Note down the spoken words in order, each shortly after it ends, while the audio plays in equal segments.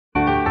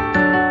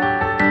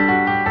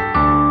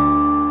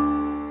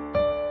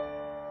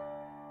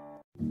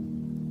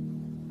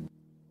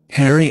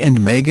Harry and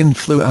Meghan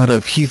flew out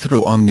of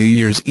Heathrow on New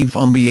Year's Eve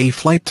on the A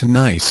flight to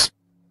Nice.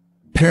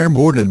 Pair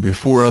boarded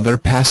before other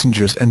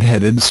passengers and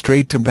headed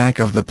straight to back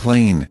of the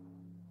plane.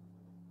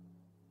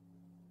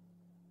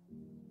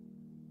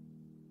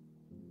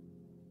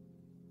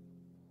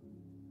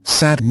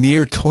 Sat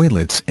near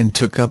toilets and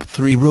took up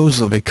 3 rows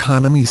of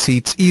economy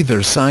seats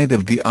either side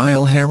of the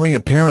aisle. Harry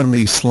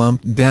apparently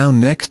slumped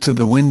down next to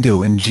the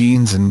window in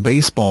jeans and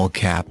baseball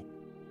cap.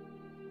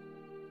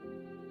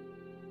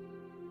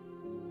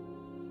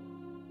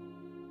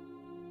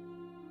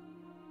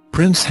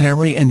 Prince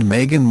Harry and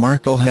Meghan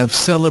Markle have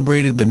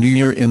celebrated the New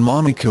Year in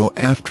Monaco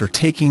after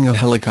taking a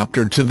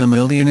helicopter to the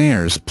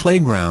Millionaires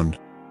playground.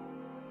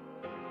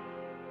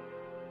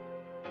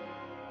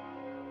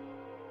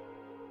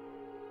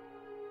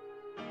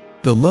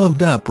 The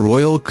loved-up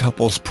royal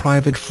couple's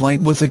private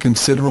flight was a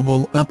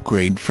considerable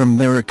upgrade from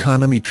their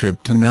economy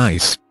trip to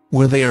Nice,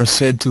 where they are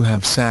said to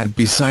have sat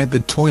beside the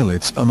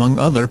toilets among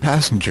other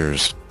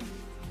passengers.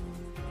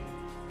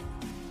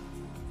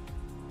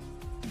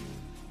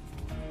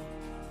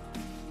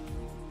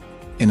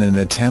 In an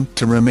attempt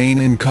to remain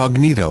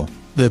incognito,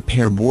 the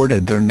pair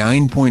boarded their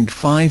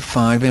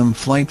 9.55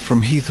 flight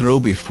from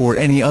Heathrow before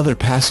any other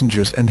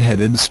passengers and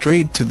headed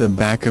straight to the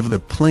back of the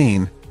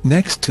plane,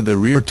 next to the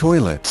rear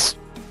toilets.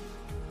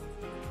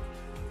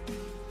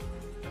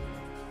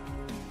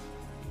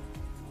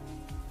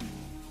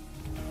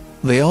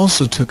 They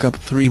also took up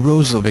 3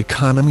 rows of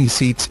economy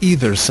seats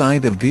either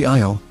side of the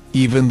aisle,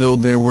 even though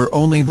there were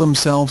only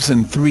themselves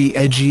and 3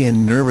 edgy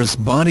and nervous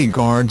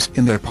bodyguards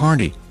in their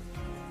party.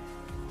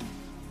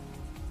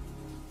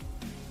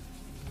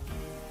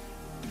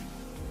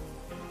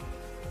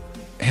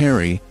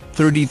 Harry,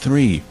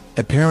 33,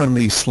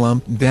 apparently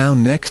slumped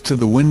down next to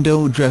the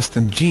window dressed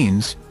in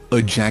jeans,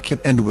 a jacket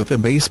and with a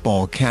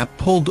baseball cap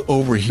pulled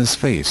over his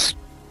face.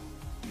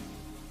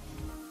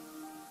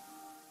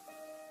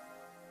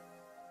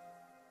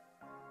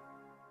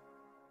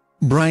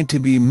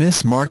 Bride-to-be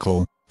Miss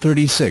Markle,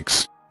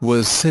 36,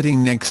 was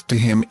sitting next to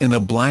him in a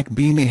black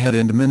beanie head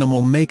and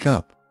minimal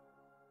makeup.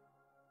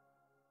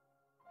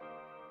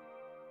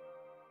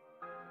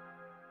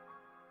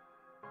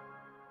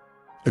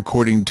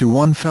 According to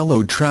one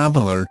fellow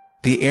traveller,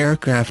 the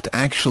aircraft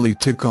actually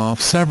took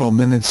off several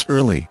minutes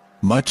early,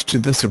 much to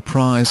the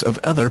surprise of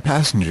other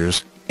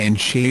passengers,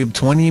 and shaved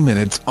 20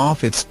 minutes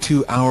off its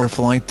 2-hour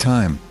flight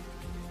time.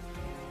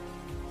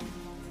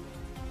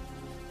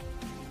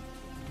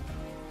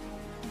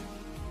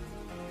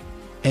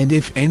 And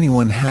if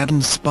anyone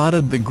hadn't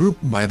spotted the group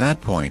by that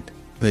point,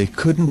 they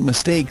couldn't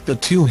mistake the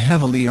 2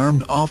 heavily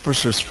armed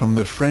officers from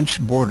the French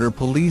border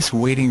police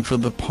waiting for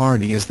the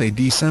party as they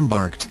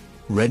disembarked,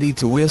 ready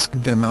to whisk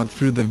them out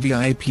through the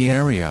VIP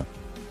area.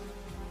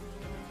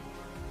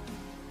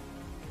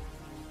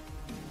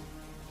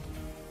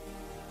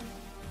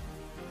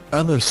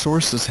 Other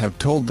sources have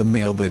told the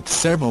Mail that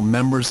several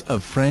members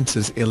of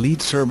France's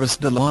elite service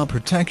de la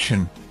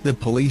protection, the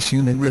police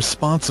unit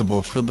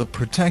responsible for the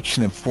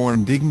protection of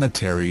foreign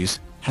dignitaries,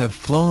 have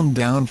flown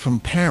down from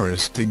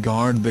Paris to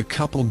guard the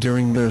couple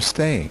during their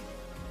stay.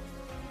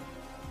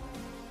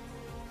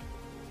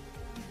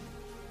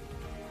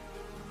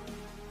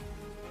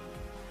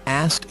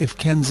 Asked if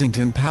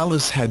Kensington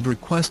Palace had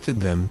requested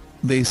them,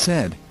 they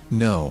said,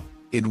 no,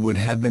 it would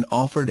have been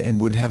offered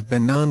and would have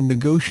been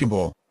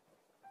non-negotiable.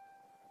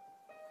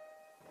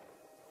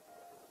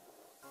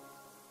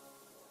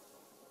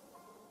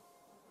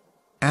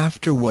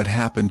 After what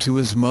happened to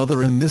his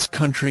mother in this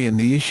country and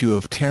the issue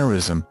of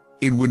terrorism,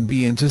 it would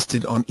be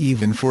insisted on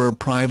even for a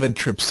private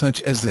trip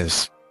such as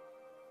this.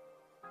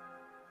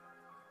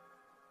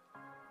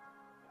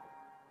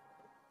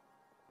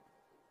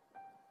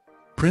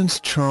 Prince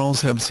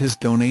Charles has his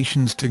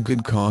donations to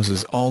good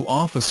causes. All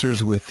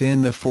officers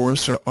within the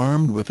force are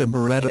armed with a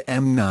Beretta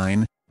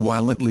M9,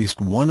 while at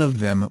least one of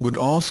them would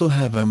also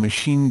have a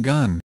machine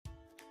gun.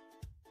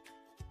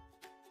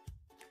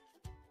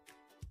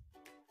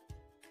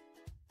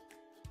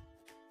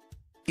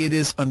 It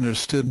is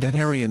understood that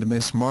Harry and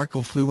Miss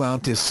Markle flew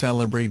out to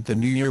celebrate the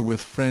New Year with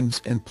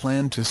friends and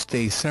planned to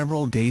stay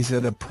several days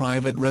at a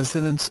private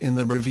residence in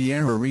the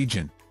Riviera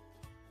region.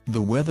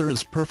 The weather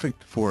is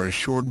perfect for a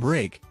short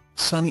break,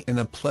 sunny and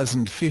a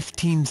pleasant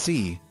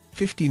 15°C,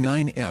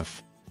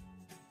 59°F.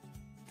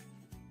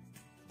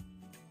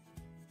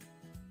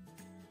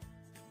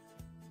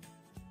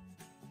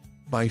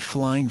 By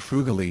flying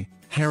frugally,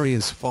 Harry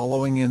is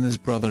following in his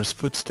brother's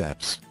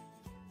footsteps.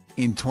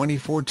 In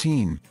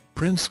 2014,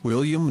 Prince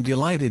William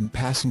delighted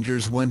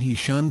passengers when he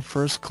shunned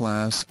first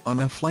class on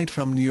a flight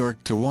from New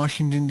York to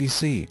Washington,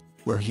 D.C.,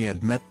 where he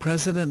had met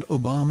President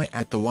Obama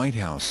at the White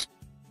House.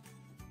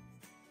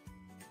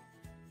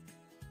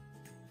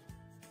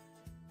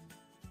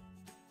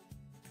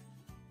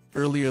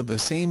 Earlier the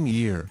same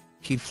year,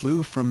 he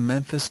flew from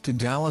Memphis to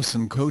Dallas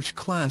in coach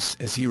class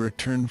as he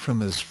returned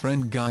from his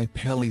friend Guy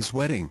Pelly's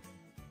wedding.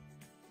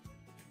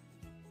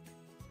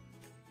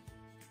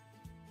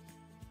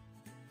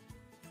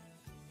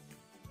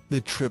 The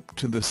trip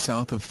to the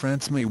south of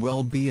France may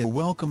well be a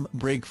welcome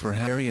break for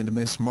Harry and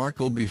Miss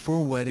Markle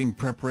before wedding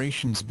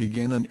preparations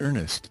begin in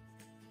earnest.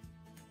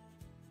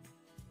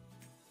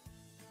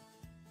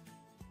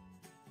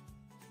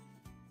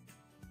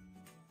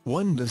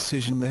 One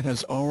decision that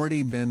has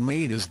already been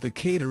made is the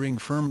catering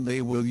firm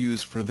they will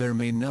use for their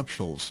May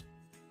nuptials.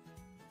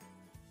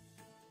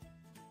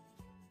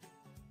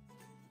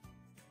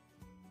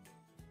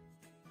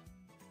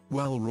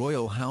 While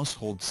royal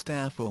household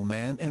staff will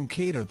man and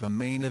cater the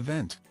main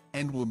event,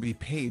 and will be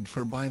paid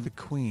for by the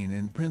Queen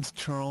and Prince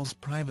Charles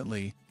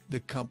privately, the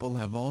couple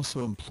have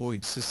also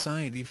employed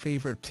society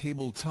favourite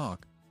table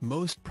talk,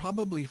 most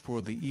probably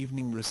for the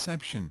evening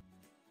reception.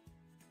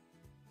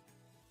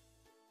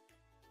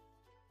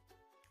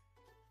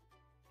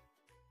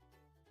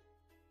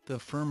 The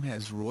firm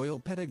has royal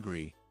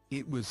pedigree.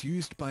 It was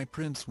used by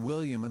Prince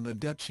William and the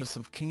Duchess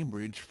of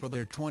Cambridge for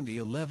their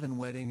 2011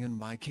 wedding and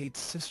by Kate's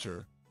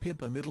sister,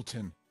 Pippa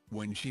Middleton,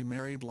 when she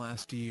married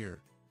last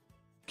year.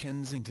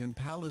 Kensington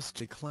Palace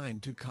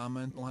declined to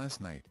comment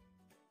last night.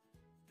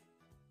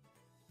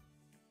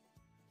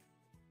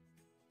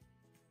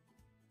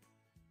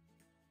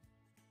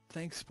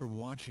 Thanks for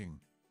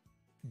watching.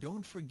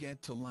 Don't forget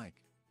to like,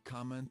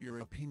 comment your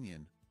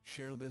opinion,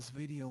 share this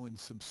video and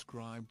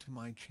subscribe to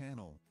my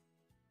channel.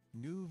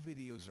 New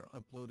videos are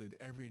uploaded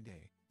every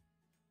day.